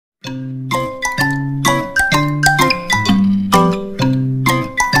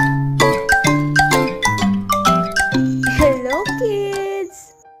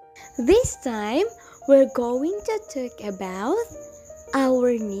time, we're going to talk about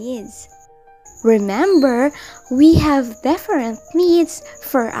our needs. Remember, we have different needs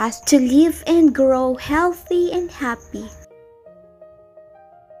for us to live and grow healthy and happy.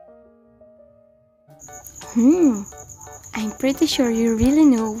 I'm pretty sure you really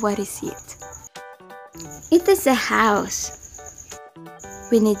know what is it. It is a house.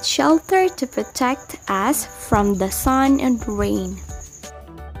 We need shelter to protect us from the sun and rain.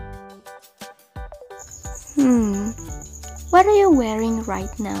 What are you wearing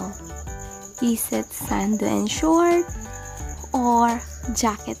right now? Is it sando and short or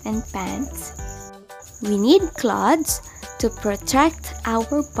jacket and pants? We need clothes to protect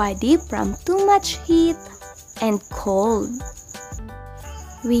our body from too much heat and cold.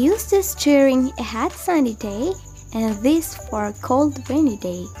 We use this during a hot sunny day and this for a cold rainy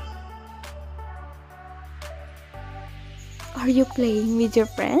day. Are you playing with your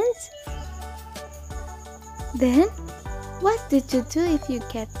friends? Then, what did you do if you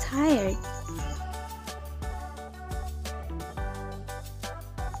get tired?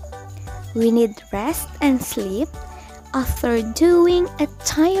 We need rest and sleep after doing a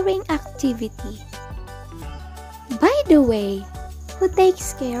tiring activity. By the way, who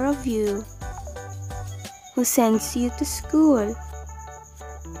takes care of you? Who sends you to school?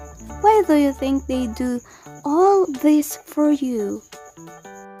 Why do you think they do all this for you?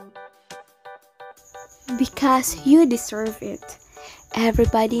 Because you deserve it.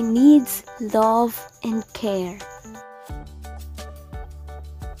 Everybody needs love and care.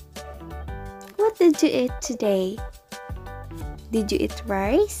 What did you eat today? Did you eat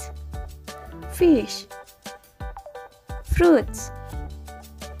rice? Fish? Fruits?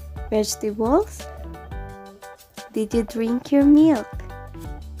 Vegetables? Did you drink your milk?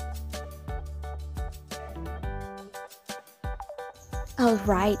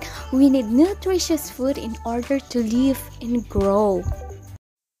 Alright, we need nutritious food in order to live and grow.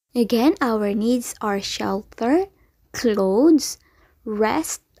 Again, our needs are shelter, clothes,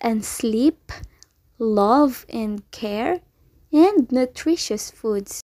 rest and sleep, love and care, and nutritious foods.